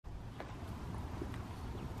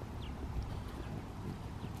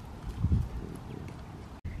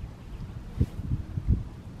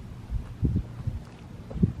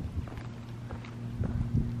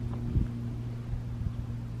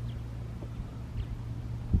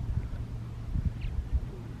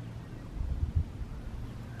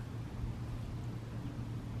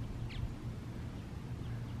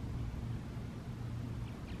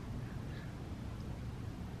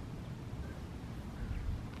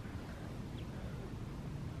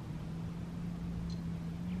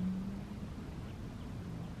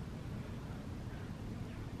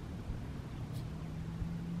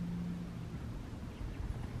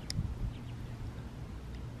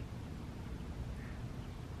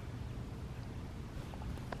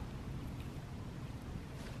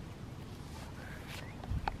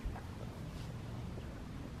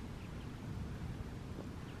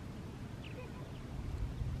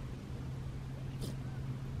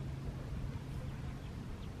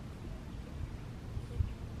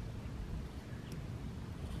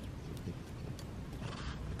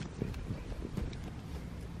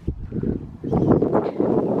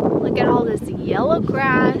yellow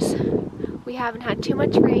grass. We haven't had too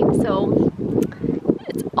much rain, so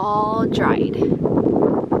it's all dried.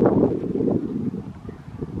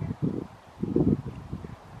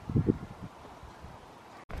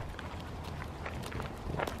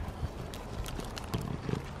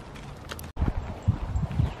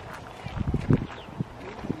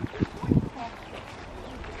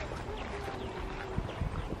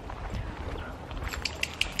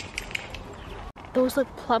 Those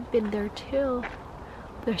look plump in there too.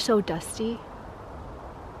 They're so dusty.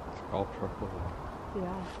 All purple.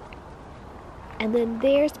 Yeah. And then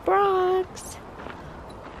there's Bronx.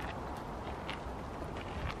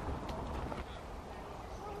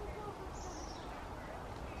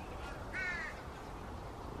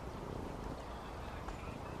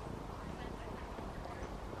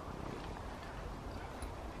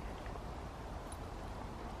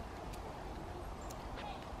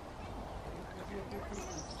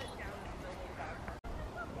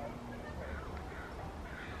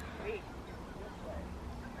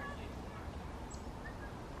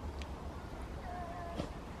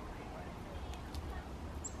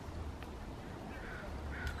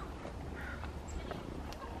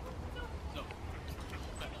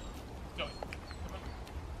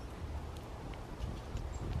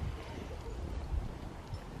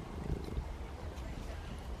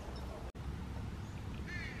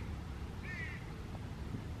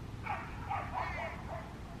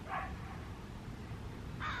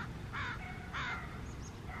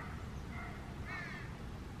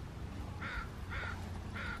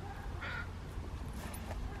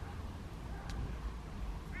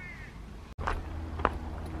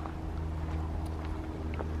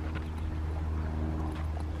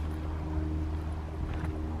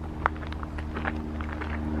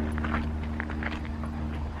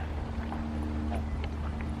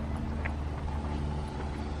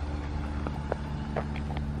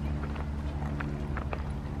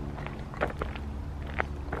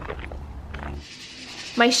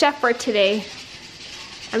 My chef for today.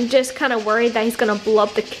 I'm just kind of worried that he's gonna blow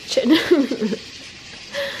up the kitchen.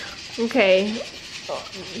 Okay.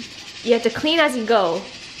 You have to clean as you go.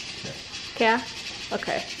 Okay?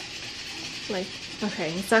 Okay. Like,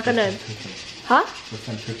 okay, it's not gonna... Huh? First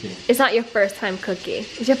time cooking. It's not your first time cooking.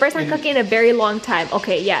 It's your first time cooking in a very long time.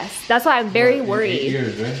 Okay, yes. That's why I'm very worried. 8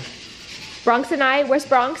 years, right? Bronx and I, where's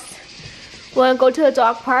Bronx? Wanna go to the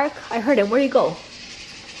dog park? I heard him. Where'd he go?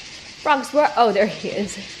 Bronx, where? Oh, there he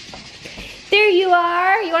is. There you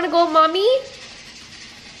are. You wanna go, mommy?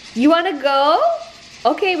 You wanna go?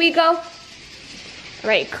 Okay, we go. All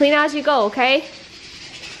right, clean as you go, okay?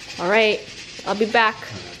 All right, I'll be back.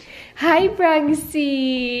 Hi,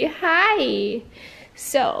 Bronxy. Hi.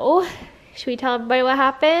 So, should we tell everybody what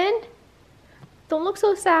happened? Don't look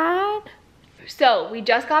so sad. So, we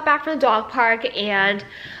just got back from the dog park and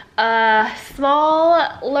a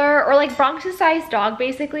smaller, or like Bronx's sized dog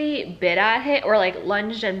basically bit at him, or like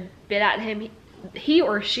lunged and bit at him. He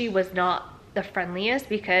or she was not the friendliest,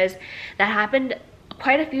 because that happened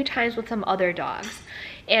quite a few times with some other dogs.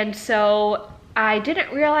 And so I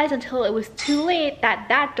didn't realize until it was too late that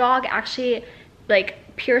that dog actually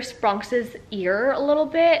like pierced Bronx's ear a little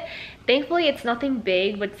bit. Thankfully it's nothing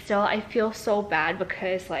big, but still I feel so bad,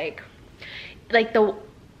 because like the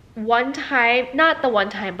one time, not the one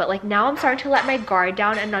time, but like now I'm starting to let my guard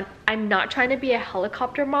down, and I'm not trying to be a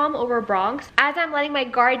helicopter mom over Bronx. As I'm letting my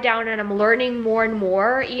guard down and I'm learning more and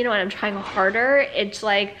more, you know, and I'm trying harder, it's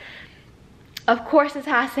like, of course this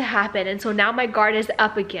has to happen. And so now my guard is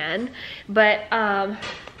up again. But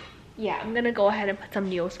yeah, I'm gonna go ahead and put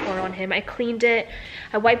some Neosporin on him. I cleaned it,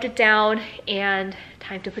 I wiped it down, and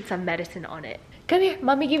time to put some medicine on it. Come here,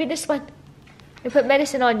 mommy, give you this one. I put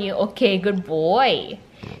medicine on you. Okay, good boy.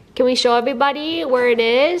 Can we show everybody where it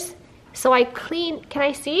is? So I clean, can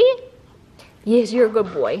I see? Yes, you're a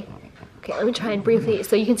good boy. Okay, let me try and briefly,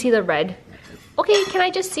 so you can see the red. Okay, can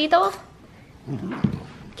I just see though?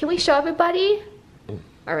 Can we show everybody?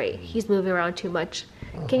 All right, he's moving around too much.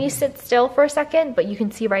 Can you sit still for a second? But you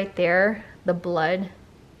can see right there, the blood.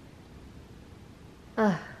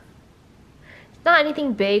 It's not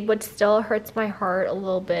anything big, but still hurts my heart a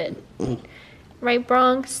little bit. Right,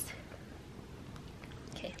 Bronx?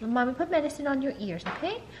 Okay, well, mommy put medicine on your ears,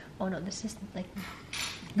 okay? Oh no, this is like,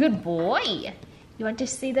 good boy. You want to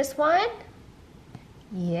see this one?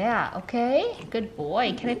 Yeah, okay, good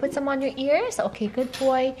boy. Can I put some on your ears? Okay, good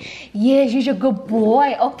boy. Yes, you're a good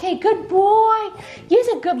boy. Okay, good boy.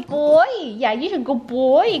 You're a good boy. Yeah, you're a good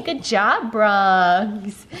boy. Good job,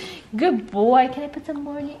 Bronx. Good boy. Can I put some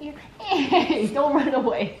more in your ear? Hey, don't run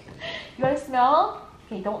away. You want to smell?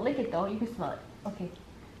 Okay, don't lick it though. You can smell it. Okay.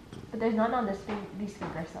 But there's none on these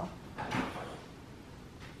fingers though.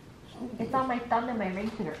 It's on my thumb and my ring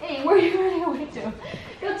finger. Hey, where are you running away to?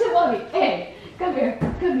 Come to mommy. Hey, come here.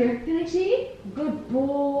 Come here. Finishi? Good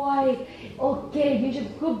boy. Okay, you're a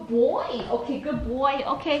good boy. Okay, good boy.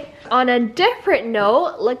 Okay. On a different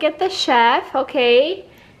note, look at the chef, okay?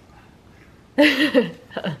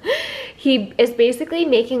 He is basically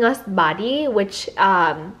making us body, which,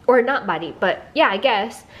 or not body, but yeah, I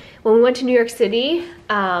guess. When we went to New York City,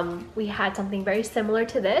 we had something very similar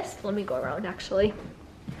to this. Let me go around actually.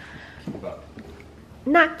 Kimbap.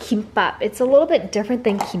 Not kimbap, it's a little bit different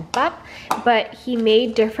than kimbap, but he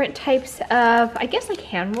made different types of, I guess like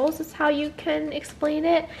hand rolls is how you can explain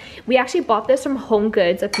it. We actually bought this from Home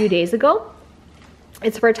Goods a few days ago.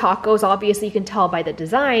 It's for tacos, obviously you can tell by the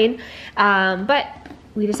design, but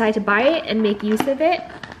we decided to buy it and make use of it.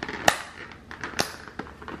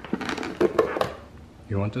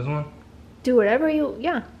 You want this one? Do whatever you,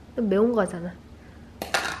 yeah. 매운 거잖아.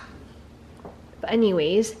 But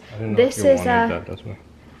anyways, this is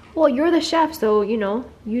well, you're the chef, so you know,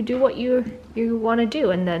 you do what you want to do,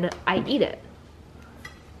 and then I eat it.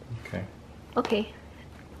 Okay. Okay.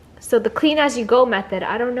 So the clean as you go method,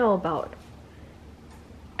 I don't know about.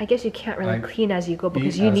 I guess you can't really clean as you go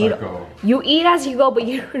because you need. You eat as you go, but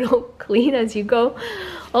you don't clean as you go.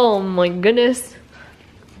 Oh my goodness.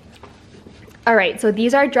 All right, so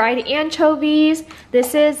these are dried anchovies.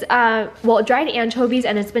 This is well, dried anchovies,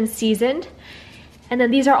 and it's been seasoned. And then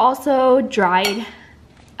these are also dried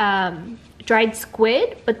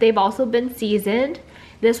squid, but they've also been seasoned.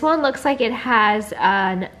 This one looks like it has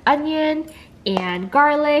an onion and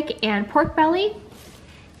garlic and pork belly.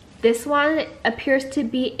 This one appears to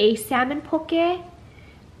be a salmon poke.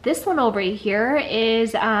 This one over here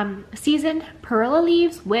is seasoned perilla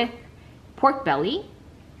leaves with pork belly.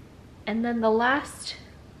 And then the last,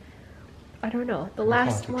 I don't know, the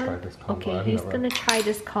last one. Okay, he's gonna try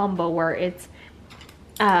this combo where it's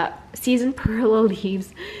seasoned perilla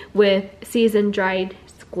leaves with seasoned dried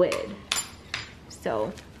squid.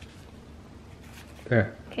 So,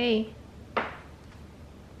 there. Okay.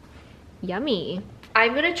 Yummy.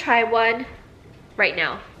 I'm gonna try one right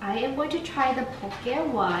now. I am going to try the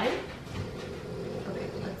poke one. Okay,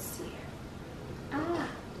 let's see. Ah.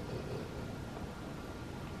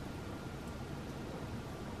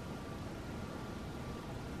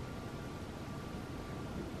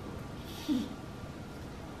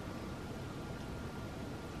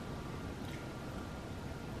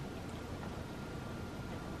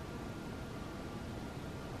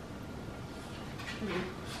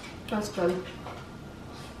 That's good.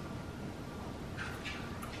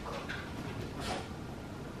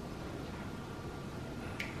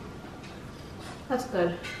 That's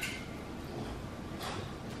good.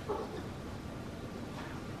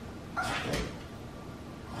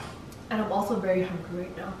 And I'm also very hungry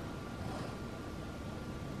right now.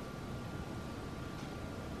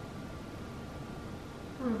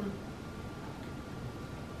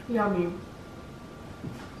 Yummy.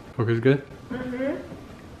 Poke's good? Mm-hmm.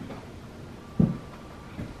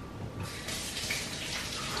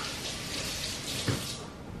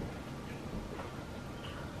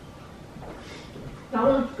 That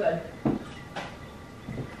one's good.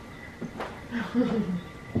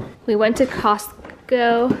 We went to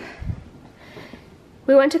Costco.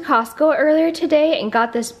 We went to Costco earlier today and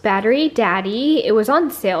got this Battery Daddy. It was on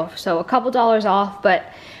sale, so a couple dollars off, but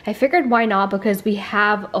I figured why not, because we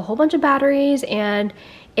have a whole bunch of batteries and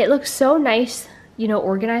it looks so nice, you know,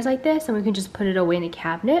 organized like this, and we can just put it away in a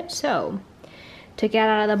cabinet. So, took it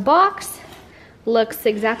out of the box. Looks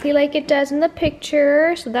exactly like it does in the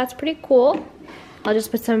picture, so that's pretty cool. I'll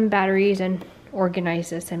just put some batteries and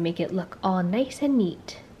organize this and make it look all nice and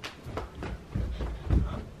neat.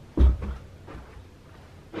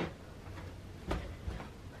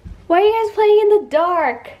 Why are you guys playing in the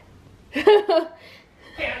dark?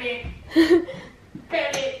 Found it.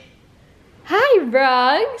 Found it. Hi,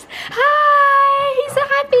 Bronx. Hi. He's so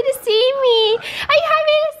happy to see me. Are you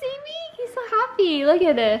happy to see me? He's so happy. Look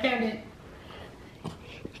at it. Found it.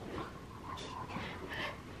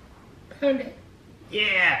 Found it.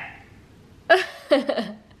 Yeah.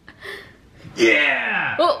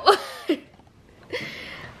 Yeah. Oh.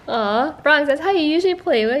 Aw, Bronx, that's how you usually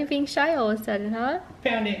play. Why are you being shy all of a sudden, huh?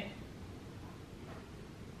 Found it.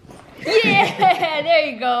 Yeah, there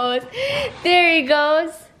he goes. There he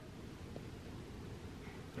goes.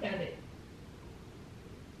 Found it.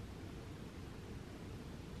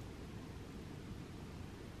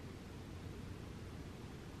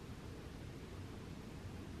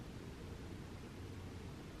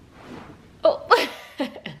 Oh.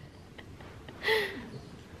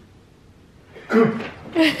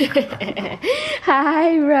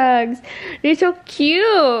 Hi, Rugs. You're so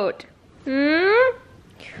cute.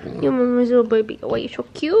 Hmm? You mama's little baby. Oh, you're so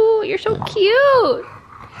cute. You're so cute.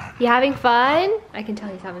 You having fun? I can tell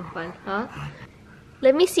he's having fun, huh?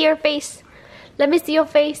 Let me see your face. Let me see your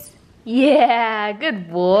face. Yeah, good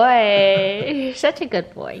boy. You're such a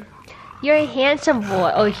good boy. You're a handsome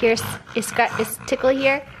boy. Oh, here's is tickle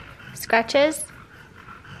here? Scratches?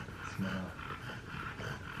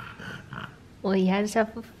 Oh, yeah, does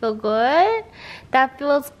that feel good? That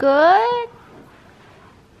feels good?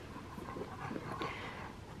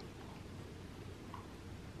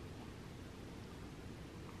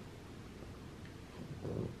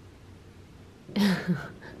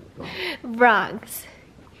 Bronx.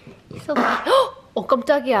 He's so oh,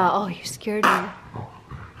 깜짝이야. Oh, you scared me.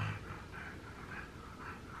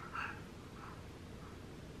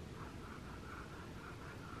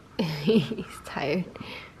 He's tired.